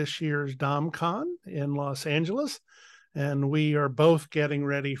honor at this year's DomCon in Los Angeles. And we are both getting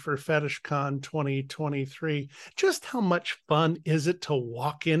ready for FetishCon 2023. Just how much fun is it to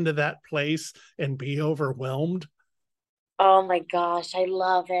walk into that place and be overwhelmed? Oh my gosh, I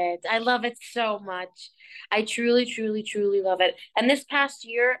love it. I love it so much. I truly, truly, truly love it. And this past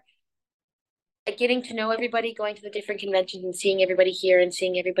year, getting to know everybody, going to the different conventions and seeing everybody here and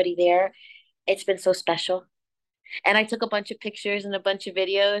seeing everybody there, it's been so special. And I took a bunch of pictures and a bunch of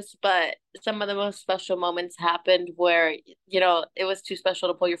videos, but some of the most special moments happened where, it was too special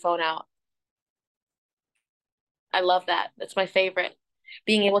to pull your phone out. I love that. That's my favorite.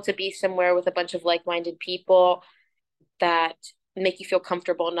 Being able to be somewhere with a bunch of like-minded people that make you feel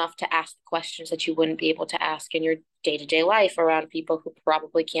comfortable enough to ask questions that you wouldn't be able to ask in your day-to-day life around people who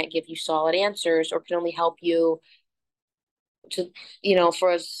probably can't give you solid answers or can only help you to,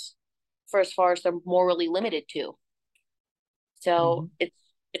 for as far as they're morally limited to. So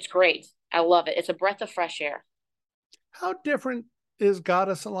it's great. I love it. It's a breath of fresh air. How different is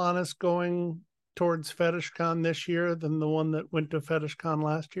Goddess Alanis going towards FetishCon this year than the one that went to FetishCon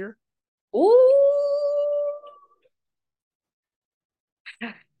last year? Ooh.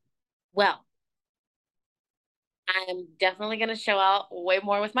 Well, I'm definitely going to show out way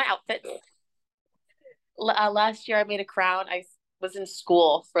more with my outfits. Last year I made a crown. I was in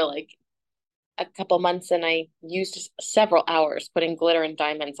school for like a couple months and I used several hours putting glitter and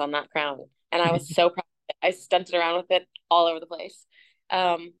diamonds on that crown. And I was so proud of it. I stunted around with it all over the place.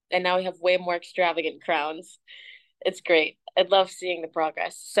 And now we have way more extravagant crowns. It's great. I love seeing the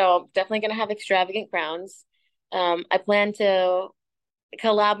progress. So I'm definitely going to have extravagant crowns. I plan to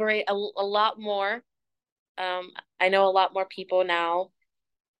collaborate a lot more. I know a lot more people now,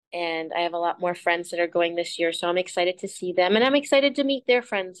 and I have a lot more friends that are going this year, so I'm excited to see them, and I'm excited to meet their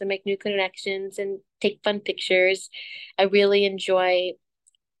friends and make new connections and take fun pictures. I really enjoy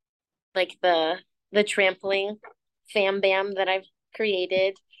like the trampling fam bam that I've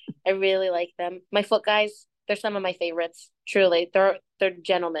created. I really like them. My foot guys, they're some of my favorites. Truly, they're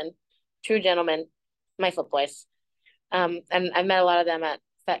gentlemen, true gentlemen. My foot boys. And I met a lot of them at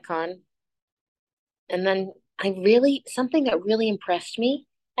FetCon. And then something that really impressed me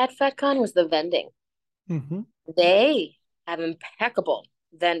at FetCon was the vending. Mm-hmm. They have impeccable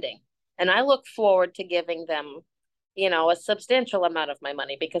vending. And I look forward to giving them, a substantial amount of my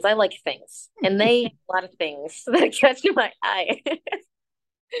money because I like things. And they have a lot of things that catch my eye.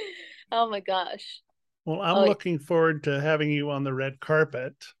 Oh my gosh. Well, I'm looking forward to having you on the red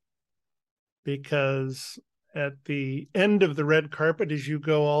carpet, because at the end of the red carpet, as you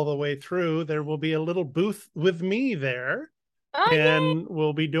go all the way through, there will be a little booth with me there. And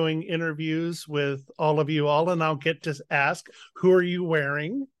we'll be doing interviews with all of you all, and I'll get to ask, who are you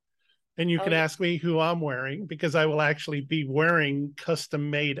wearing? And you can ask me who I'm wearing, because I will actually be wearing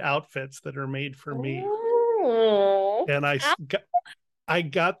custom-made outfits that are made for me. Ooh. And I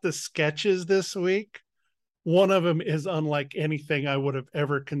got the sketches this week One of them is unlike anything I would have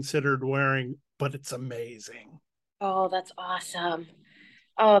ever considered wearing, but it's amazing. Oh, that's awesome.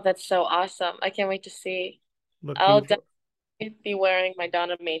 Oh, that's so awesome. I can't wait to see. I'll Looking for, definitely be wearing my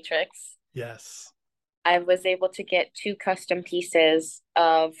Donna Matrix. yes. I was able to get two custom pieces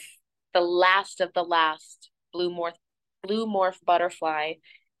of the last blue morph butterfly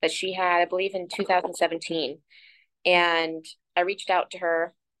that she had, I believe, in 2017. And I reached out to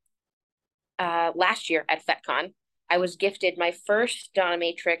her last year at FetCon. I was gifted my first Donna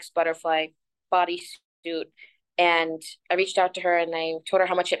Matrix butterfly bodysuit, and I reached out to her and I told her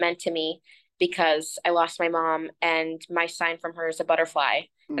how much it meant to me because I lost my mom, and my sign from her is a butterfly,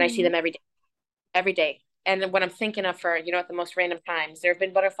 and I see them every day. And then when I'm thinking of her, at the most random times, there have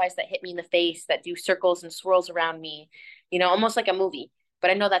been butterflies that hit me in the face that do circles and swirls around me, almost like a movie. But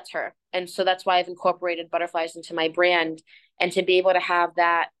I know that's her. And so that's why I've incorporated butterflies into my brand. And to be able to have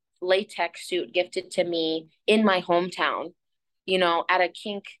that latex suit gifted to me in my hometown, at a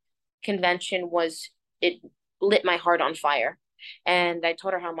kink convention it lit my heart on fire. And I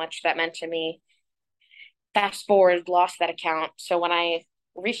told her how much that meant to me. Fast forward, lost that account. So when I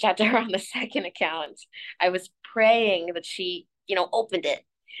reached out to her on the second account, I was praying that she, opened it.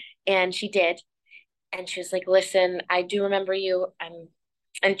 And she did. And she was like, listen, I do remember you.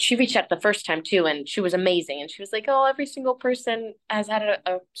 And she reached out the first time too, and she was amazing. And she was like, oh, every single person has had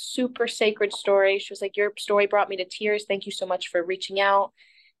a super sacred story. She was like, your story brought me to tears. Thank you so much for reaching out.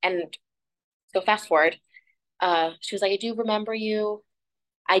 And so fast forward, she was like, I do remember you.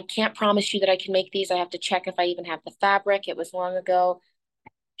 I can't promise you that I can make these. I have to check if I even have the fabric. It was long ago.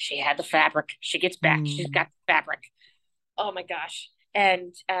 She had the fabric. She gets back. She's got the fabric. Oh my gosh.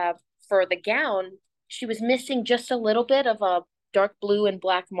 And for the gown, she was missing just a little bit of a dark blue and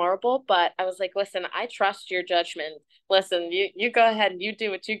black marble, but I was like, listen, I trust your judgment. Listen, you go ahead and you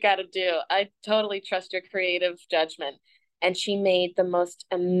do what you got to do. I totally trust your creative judgment. And she made the most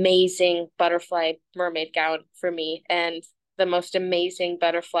amazing butterfly mermaid gown for me and the most amazing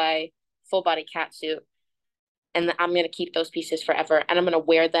butterfly full body cat suit. And I'm going to keep those pieces forever, and I'm going to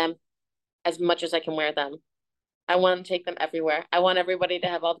wear them as much as I can wear them. I want to take them everywhere. I want everybody to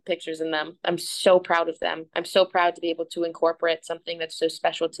have all the pictures in them. I'm so proud of them. I'm so proud to be able to incorporate something that's so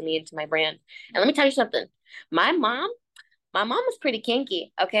special to me into my brand. And let me tell you something. My mom was pretty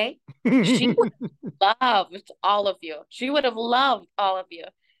kinky, okay? She would have loved all of you. She would have loved all of you.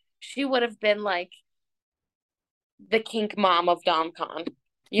 She would have been like the kink mom of DomCon.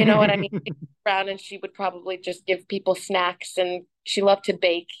 You know what I mean? Around, and she would probably just give people snacks, and she loved to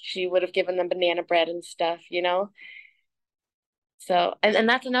bake. She would have given them banana bread and stuff. So, and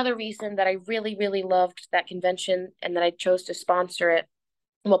that's another reason that I really, really loved that convention and that I chose to sponsor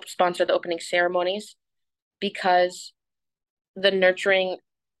the opening ceremonies, because the nurturing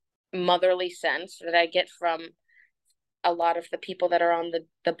motherly sense that I get from a lot of the people that are on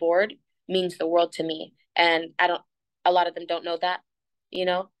the board means the world to me. And a lot of them don't know that,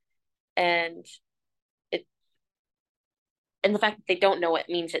 and and the fact that they don't know it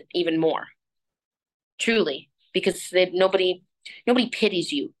means it even more, truly, because nobody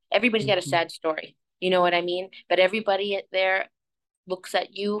pities you. Everybody's got a sad story, you know what I mean? But everybody there looks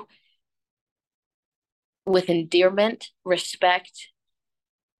at you with endearment, respect,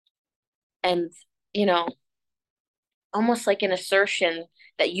 and almost like an assertion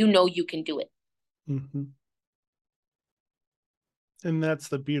that you can do it. Mm-hmm. And that's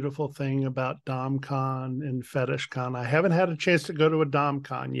the beautiful thing about DomCon and FetishCon. I haven't had a chance to go to a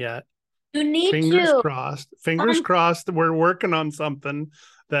DomCon yet. You need Fingers to. crossed. Fingers crossed that we're working on something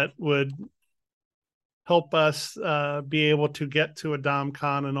that would help us be able to get to a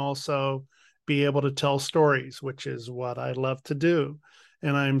DomCon and also be able to tell stories, which is what I love to do.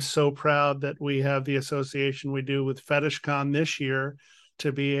 And I'm so proud that we have the association we do with FetishCon this year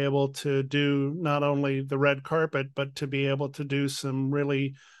to be able to do not only the red carpet, but to be able to do some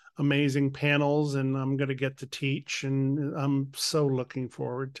really amazing panels. And I'm going to get to teach, and I'm so looking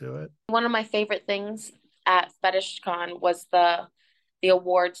forward to it. One of my favorite things at FetishCon was the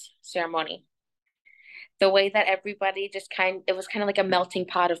awards ceremony. The way that everybody it was kind of like a melting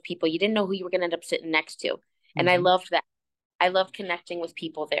pot of people. You didn't know who you were going to end up sitting next to. And I loved that. I loved connecting with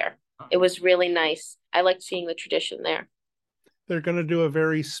people there. It was really nice. I liked seeing the tradition there. They're going to do a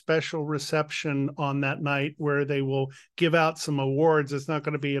very special reception on that night where they will give out some awards. It's not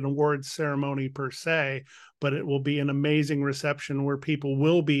going to be an awards ceremony per se, but it will be an amazing reception where people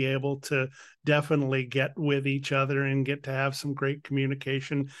will be able to definitely get with each other and get to have some great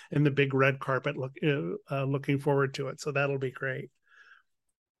communication in the big red carpet. Looking forward to it. So that'll be great.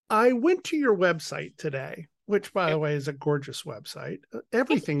 I went to your website today which, by the way, is a gorgeous website.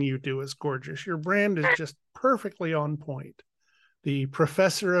 Everything you do is gorgeous. Your brand is just perfectly on point. The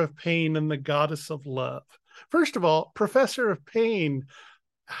Professor of Pain and the Goddess of Love. First of all, Professor of Pain,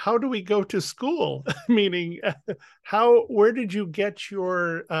 how do we go to school? Meaning, where did you get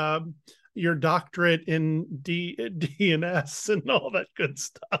your doctorate in DNS and all that good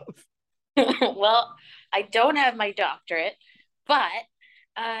stuff? Well, I don't have my doctorate, but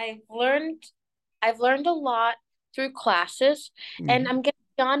I've learned a lot through classes. And I'm going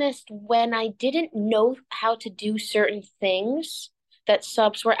to be honest, when I didn't know how to do certain things that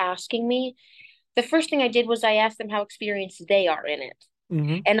subs were asking me, the first thing I did was I asked them how experienced they are in it.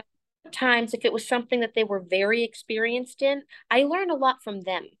 And times, if it was something that they were very experienced in, I learned a lot from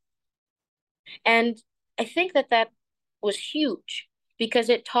them. And I think that was huge because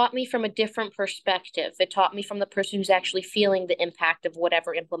it taught me from a different perspective. It taught me from the person who's actually feeling the impact of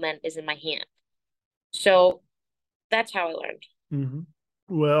whatever implement is in my hand. So that's how I learned.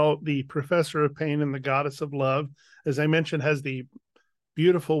 Well, the Professor of Pain and the Goddess of Love, as I mentioned, has the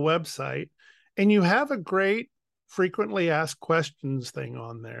beautiful website, and you have a great frequently asked questions thing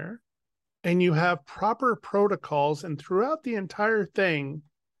on there, and you have proper protocols, and throughout the entire thing,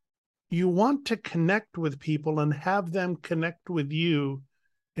 you want to connect with people and have them connect with you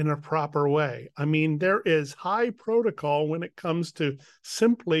in a proper way. I mean, there is high protocol when it comes to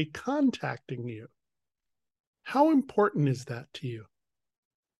simply contacting you. How important is that to you?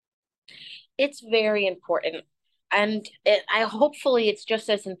 It's very important. And hopefully it's just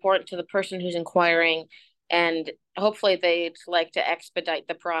as important to the person who's inquiring, and hopefully they'd like to expedite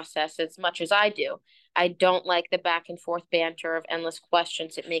the process as much as I do. I don't like the back and forth banter of endless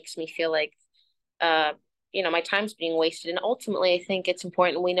questions. It makes me feel like, my time's being wasted. And ultimately, I think it's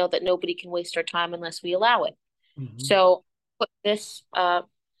important we know that nobody can waste our time unless we allow it. So put this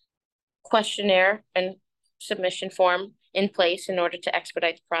questionnaire and submission form in place in order to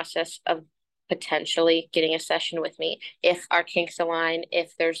expedite the process of potentially getting a session with me. If our kinks align,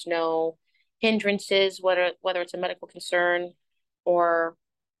 if there's no hindrances, whether it's a medical concern or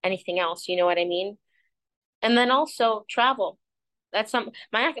anything else, you know what I mean? And then also travel. That's something,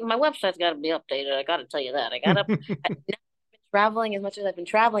 my website's got to be updated. I got to tell you that. I've been traveling as much as I've been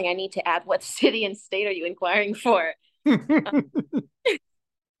traveling. I need to add what city and state are you inquiring for?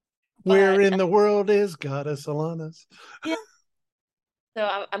 Where in the world is Goddess Alanis? Yeah.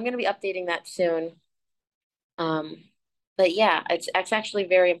 So I'm going to be updating that soon. But yeah, it's actually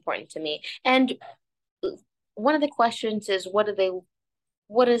very important to me. And one of the questions is, what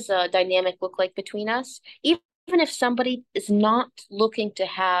does a dynamic look like between us? Even if somebody is not looking to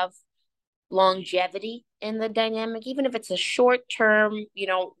have longevity in the dynamic, even if it's a short term,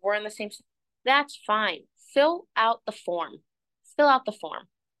 we're in the same, that's fine. Fill out the form.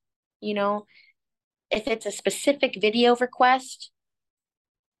 If it's a specific video request,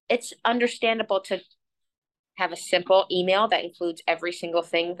 it's understandable to have a simple email that includes every single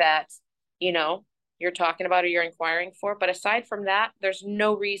thing that, you're talking about or you're inquiring for. But aside from that, there's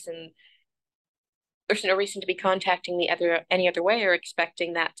no reason to be contacting me any other way or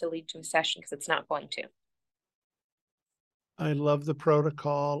expecting that to lead to a session, because it's not going to. I love the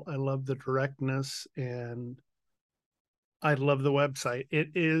protocol. I love the directness, and I love the website. It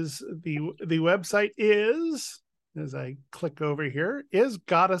is the website is, as I click over here, is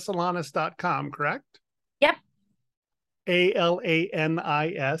goddessalanis.com, correct? Yep.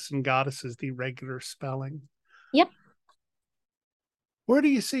 ALANIS, and goddess is the regular spelling. Yep. Where do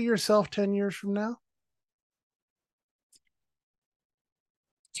you see yourself 10 years from now?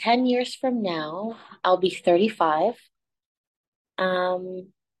 10 years from now, I'll be 35.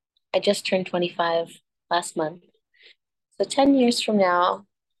 I just turned 25 last month. So 10 years from now,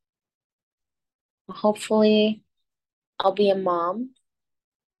 hopefully I'll be a mom,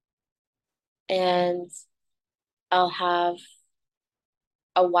 and I'll have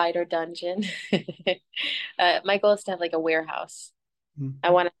a wider dungeon. My goal is to have like a warehouse.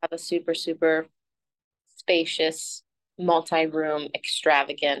 I want to have a super, super spacious, multi-room,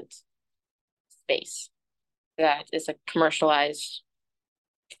 extravagant space that is a commercialized,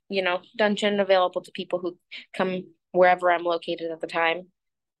 dungeon available to people who come wherever I'm located at the time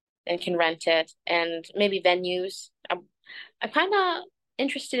and can rent it, and maybe venues. I'm kind of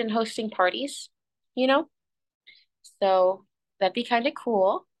interested in hosting parties, so that'd be kind of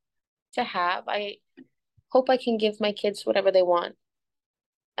cool to have. I hope I can give my kids whatever they want.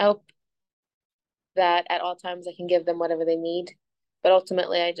 I hope that at all times I can give them whatever they need, but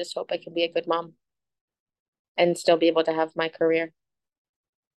ultimately I just hope I can be a good mom and still be able to have my career.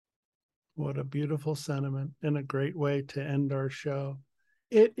 What a beautiful sentiment and a great way to end our show.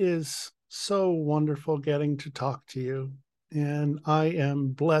 It is so wonderful getting to talk to you. And I am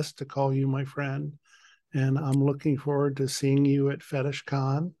blessed to call you my friend. And I'm looking forward to seeing you at Fetish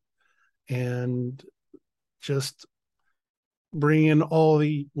Con and just bring in all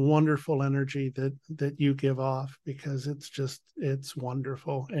the wonderful energy that you give off, because it's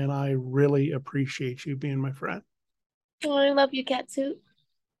wonderful. And I really appreciate you being my friend. Oh, I love you, Catsuit.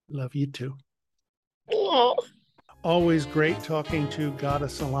 Love you too. Oh. Always great talking to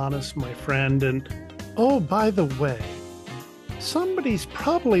Goddess Alanis, my friend. And oh, by the way, somebody's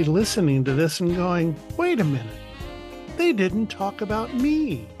probably listening to this and going, wait a minute, they didn't talk about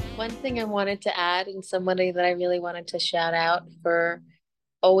me. One thing I wanted to add, and somebody that I really wanted to shout out for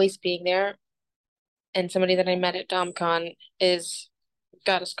always being there, and somebody that I met at DomCon, is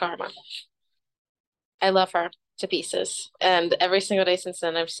Goddess Karma. I love her to pieces. And every single day since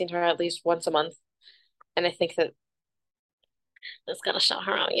then, I've seen her at least once a month. And I think that that's gotta shout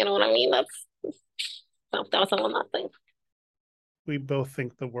her out. You know what I mean? That was all nothing. We both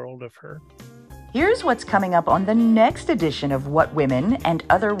think the world of her. Here's what's coming up on the next edition of What Women and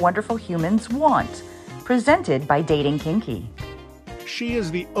Other Wonderful Humans Want, presented by Dating Kinky. She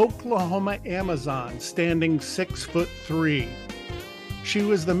is the Oklahoma Amazon, standing 6'3". She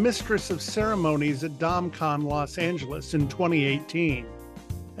was the mistress of ceremonies at DomCon Los Angeles in 2018.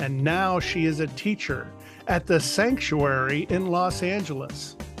 And now she is a teacher at the Sanctuary in Los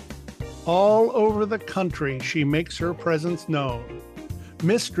Angeles. All over the country, she makes her presence known.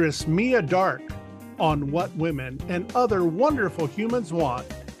 Mistress Mia Dark on What Women and Other Wonderful Humans Want,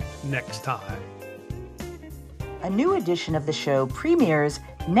 next time. A new edition of the show premieres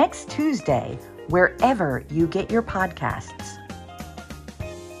next Tuesday, wherever you get your podcasts.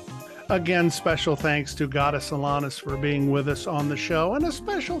 Again, special thanks to Goddess Alanis for being with us on the show, and a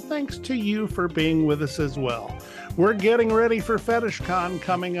special thanks to you for being with us as well. We're getting ready for Fetish Con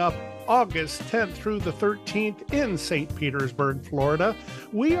coming up August 10th through the 13th in St. Petersburg, Florida.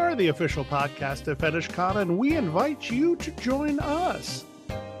 We are the official podcast of Fetish Con, and we invite you to join us.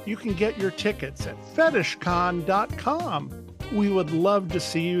 You can get your tickets at fetishcon.com. We would love to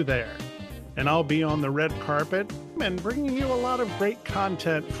see you there. And I'll be on the red carpet and bringing you a lot of great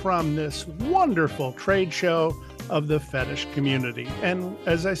content from this wonderful trade show of the fetish community. And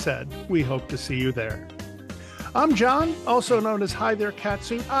as I said, we hope to see you there. I'm John, also known as Hi There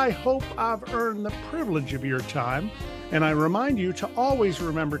Catsuit. I hope I've earned the privilege of your time. And I remind you to always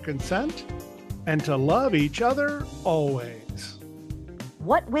remember consent and to love each other always.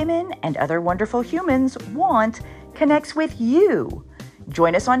 What Women and Other Wonderful Humans Want connects with you.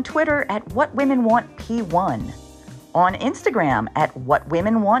 Join us on Twitter at What Women Want P1, on Instagram at What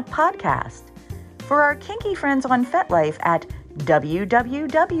Women Want Podcast, for our kinky friends on FetLife at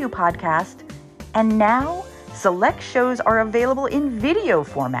WWW Podcast, and now select shows are available in video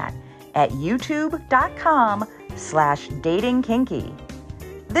format at youtube.com/datingkinky.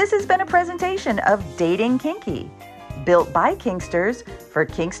 This has been a presentation of Dating Kinky, built by Kinksters for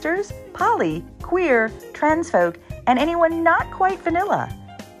Kinksters, poly, queer, trans folk, and anyone not quite vanilla.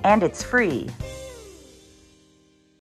 And it's free.